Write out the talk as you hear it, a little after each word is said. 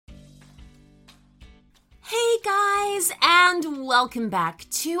guys, and welcome back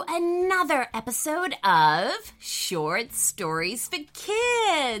to another episode of Short Stories for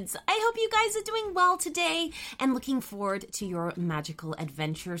Kids. I hope you guys are doing well today and looking forward to your magical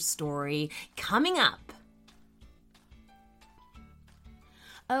adventure story coming up.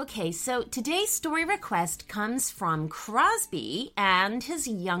 Okay, so today's story request comes from Crosby and his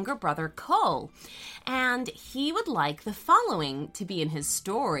younger brother Cole, and he would like the following to be in his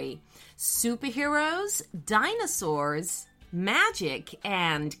story: superheroes, dinosaurs, magic,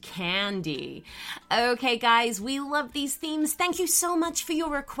 and candy. Okay, guys, we love these themes. Thank you so much for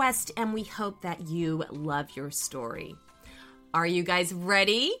your request, and we hope that you love your story. Are you guys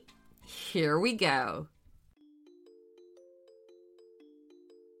ready? Here we go.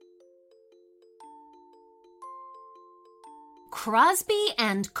 Crosby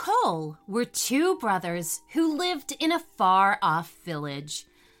and Cole were two brothers who lived in a far-off village.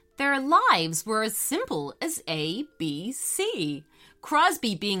 Their lives were as simple as A, B, C.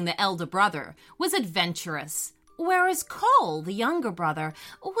 Crosby, being the elder brother, was adventurous, whereas Cole, the younger brother,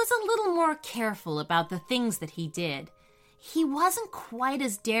 was a little more careful about the things that he did. He wasn't quite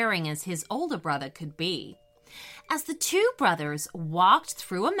as daring as his older brother could be. As the two brothers walked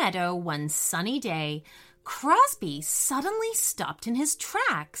through a meadow one sunny day, Crosby suddenly stopped in his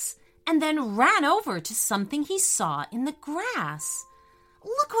tracks and then ran over to something he saw in the grass.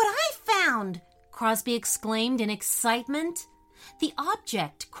 "Look what I found!" Crosby exclaimed in excitement. The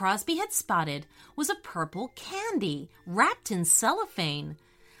object Crosby had spotted was a purple candy wrapped in cellophane.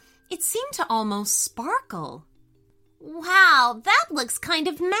 It seemed to almost sparkle. "Wow, that looks kind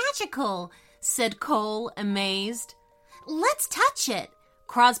of magical," said Cole, amazed. "Let's touch it."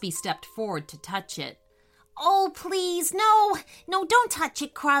 Crosby stepped forward to touch it. "Oh, please, no, don't touch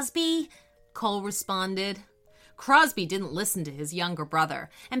it, Crosby," Cole responded. Crosby didn't listen to his younger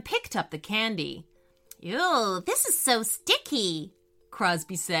brother and picked up the candy. "Ew, this is so sticky,"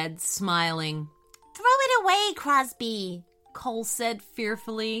 Crosby said, smiling. "Throw it away, Crosby," Cole said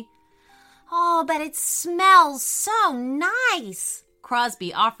fearfully. "Oh, but it smells so nice."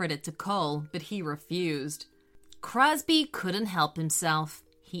 Crosby offered it to Cole, but he refused. Crosby couldn't help himself.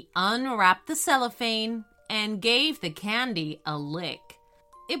 He unwrapped the cellophane and gave the candy a lick.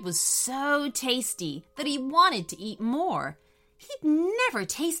 It was so tasty that he wanted to eat more. He'd never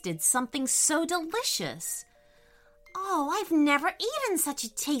tasted something so delicious. "Oh, I've never eaten such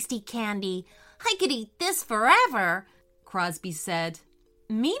a tasty candy. I could eat this forever," Crosby said.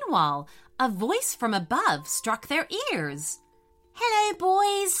 Meanwhile, a voice from above struck their ears. "Hello,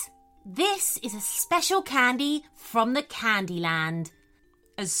 boys. This is a special candy from the Candyland,"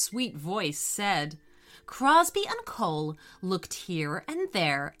 a sweet voice said. Crosby and Cole looked here and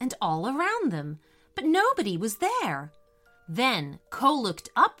there and all around them, but nobody was there. Then Cole looked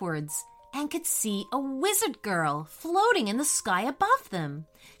upwards and could see a wizard girl floating in the sky above them.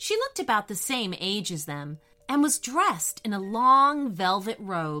 She looked about the same age as them and was dressed in a long velvet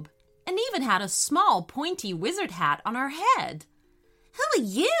robe and even had a small pointy wizard hat on her head. "Who are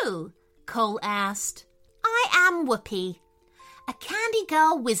you?" Cole asked. "I am Whoopi, a candy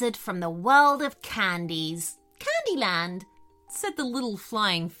girl wizard from the world of candies, Candyland," said the little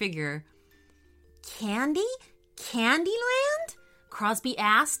flying figure. "Candy? Candyland?" Crosby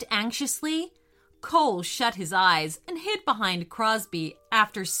asked anxiously. Cole shut his eyes and hid behind Crosby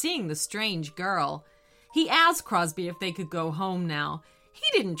after seeing the strange girl. He asked Crosby if they could go home now.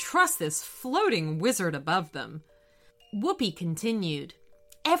 He didn't trust this floating wizard above them. Whoopi continued.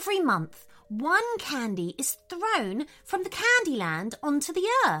 "Every month, one candy is thrown from the Candyland onto the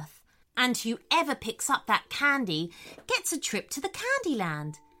earth, and whoever picks up that candy gets a trip to the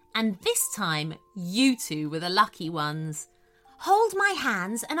Candyland. And this time, you two were the lucky ones. Hold my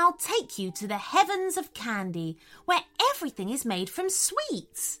hands and I'll take you to the heavens of candy, where everything is made from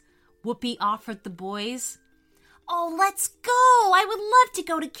sweets," Whoopi offered the boys. "Oh, let's go! I would love to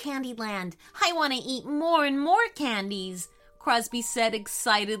go to Candyland. I want to eat more and more candies," Crosby said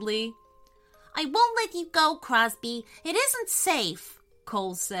excitedly. "I won't let you go, Crosby. It isn't safe,"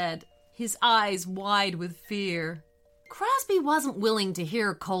 Cole said, his eyes wide with fear. Crosby wasn't willing to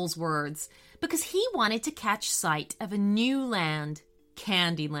hear Cole's words because he wanted to catch sight of a new land,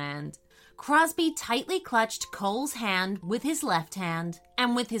 Candyland. Crosby tightly clutched Cole's hand with his left hand,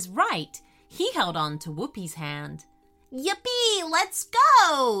 and with his right, he held on to Whoopi's hand. "Yippee, let's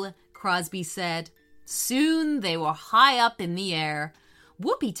go!" Crosby said. Soon they were high up in the air.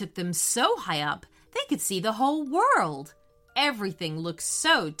 Whoopi took them so high up they could see the whole world. Everything looked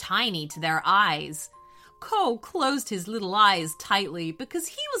so tiny to their eyes. Cole closed his little eyes tightly because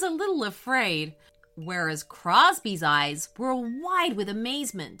he was a little afraid, whereas Crosby's eyes were wide with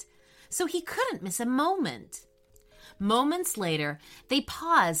amazement, so he couldn't miss a moment. Moments later, they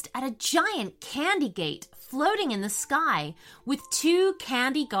paused at a giant candy gate floating in the sky with 2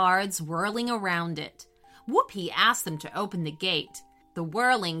 candy guards whirling around it. Whoopi asked them to open the gate. The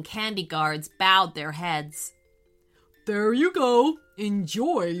whirling candy guards bowed their heads. "There you go.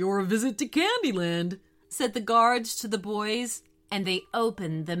 Enjoy your visit to Candyland," said the guards to the boys, and they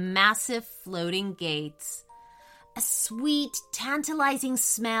opened the massive floating gates. A sweet, tantalizing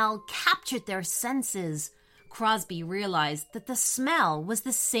smell captured their senses. Crosby realized that the smell was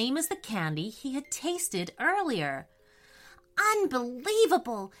the same as the candy he had tasted earlier.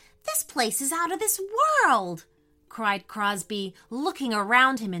 "Unbelievable! This place is out of this world!" cried Crosby, looking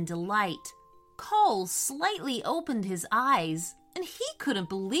around him in delight. Cole slightly opened his eyes, and he couldn't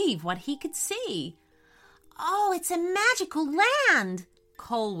believe what he could see. "Oh, it's a magical land!"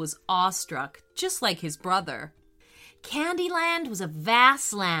 Cole was awestruck, just like his brother. Candyland was a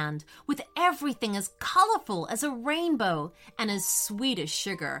vast land with everything as colorful as a rainbow and as sweet as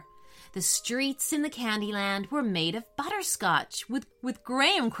sugar. The streets in the Candyland were made of butterscotch with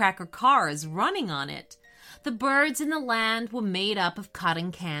graham cracker cars running on it. The birds in the land were made up of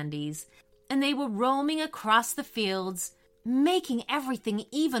cotton candies, and they were roaming across the fields, making everything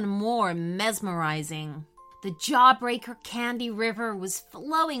even more mesmerizing. The Jawbreaker Candy River was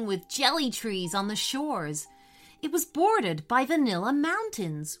flowing with jelly trees on the shores. It was bordered by vanilla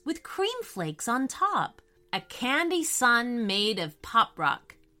mountains with cream flakes on top. A candy sun made of pop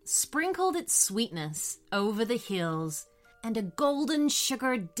rock sprinkled its sweetness over the hills, and a golden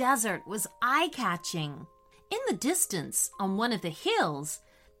sugar desert was eye-catching. In the distance, on one of the hills,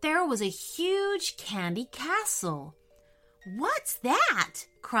 there was a huge candy castle. "What's that?"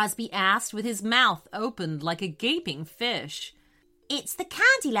 Crosby asked with his mouth opened like a gaping fish. "It's the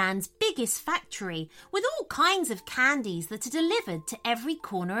Candyland's biggest factory, with all kinds of candies that are delivered to every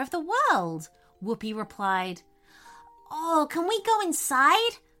corner of the world," Whoopi replied. "Oh, can we go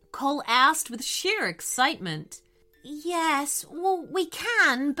inside?" Cole asked with sheer excitement. "Yes, well, we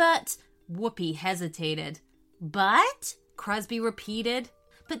can, but—" Whoopi hesitated. "But?" Crosby repeated.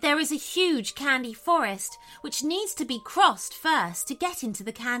 "But there is a huge candy forest, which needs to be crossed first to get into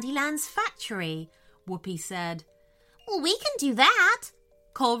the Candyland's factory," Whoopi said. "Well, we can do that,"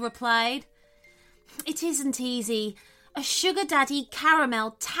 Cole replied. "It isn't easy. A sugar daddy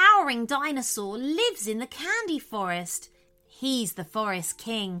caramel towering dinosaur lives in the candy forest. He's the forest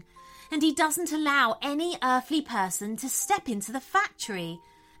king, and he doesn't allow any earthly person to step into the factory.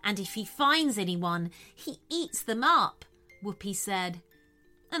 And if he finds anyone, he eats them up," Whoopi said.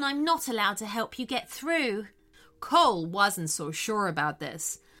 "And I'm not allowed to help you get through." Cole wasn't so sure about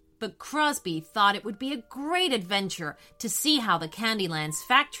this, but Crosby thought it would be a great adventure to see how the Candyland's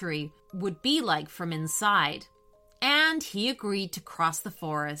factory would be like from inside. And he agreed to cross the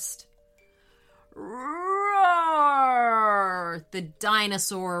forest. Roar! The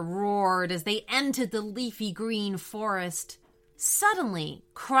dinosaur roared as they entered the leafy green forest. Suddenly,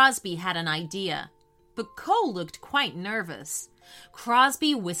 Crosby had an idea, but Cole looked quite nervous.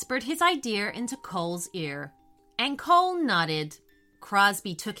 Crosby whispered his idea into Cole's ear, and Cole nodded.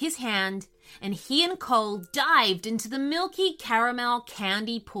 Crosby took his hand, and he and Cole dived into the milky caramel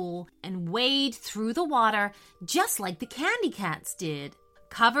candy pool and waded through the water just like the candy cats did.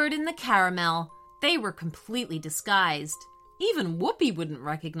 Covered in the caramel, they were completely disguised. Even Whoopi wouldn't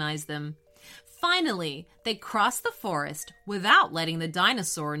recognize them. Finally, they crossed the forest without letting the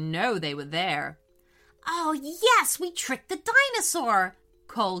dinosaur know they were there. "Oh, yes, we tricked the dinosaur!"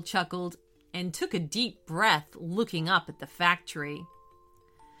 Cole chuckled and took a deep breath looking up at the factory.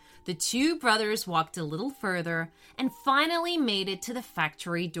 The 2 brothers walked a little further and finally made it to the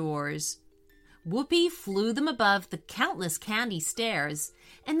factory doors. Whoopi flew them above the countless candy stairs,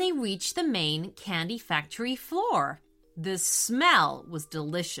 and they reached the main candy factory floor. The smell was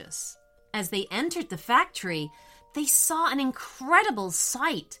delicious. As they entered the factory, they saw an incredible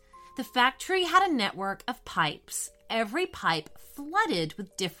sight. The factory had a network of pipes, every pipe flooded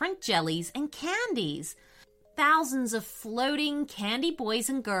with different jellies and candies. Thousands of floating candy boys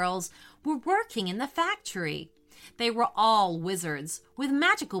and girls were working in the factory. They were all wizards with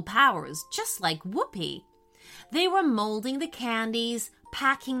magical powers, just like Whoopi. They were molding the candies,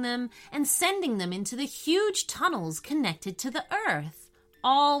 packing them, and sending them into the huge tunnels connected to the earth,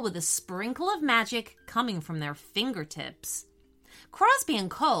 all with a sprinkle of magic coming from their fingertips. Crosby and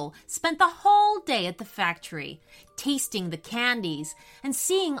Cole spent the whole day at the factory, tasting the candies and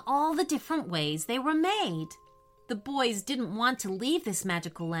seeing all the different ways they were made. The boys didn't want to leave this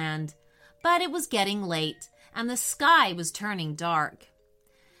magical land, but it was getting late and the sky was turning dark.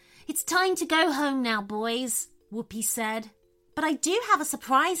 "It's time to go home now, boys," Whoopi said. "But I do have a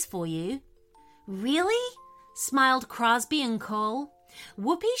surprise for you." "Really?" smiled Crosby and Cole.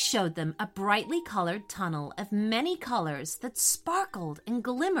 Whoopi showed them a brightly colored tunnel of many colors that sparkled and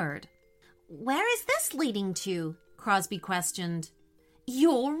glimmered. "Where is this leading to?" Crosby questioned.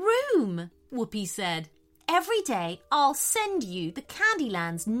 "Your room," Whoopi said. "Every day I'll send you the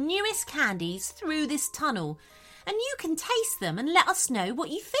Candyland's newest candies through this tunnel, and you can taste them and let us know what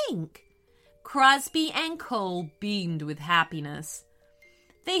you think." Crosby and Cole beamed with happiness.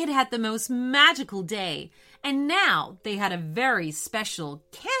 They had had the most magical day, and now they had a very special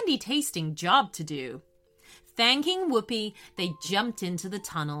candy-tasting job to do. Thanking Whoopi, they jumped into the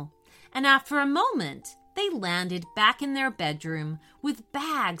tunnel, and after a moment, they landed back in their bedroom with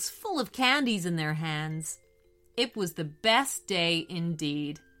bags full of candies in their hands. It was the best day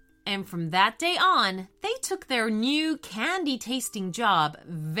indeed, and from that day on, they took their new candy-tasting job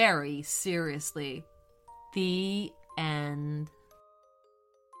very seriously. The end.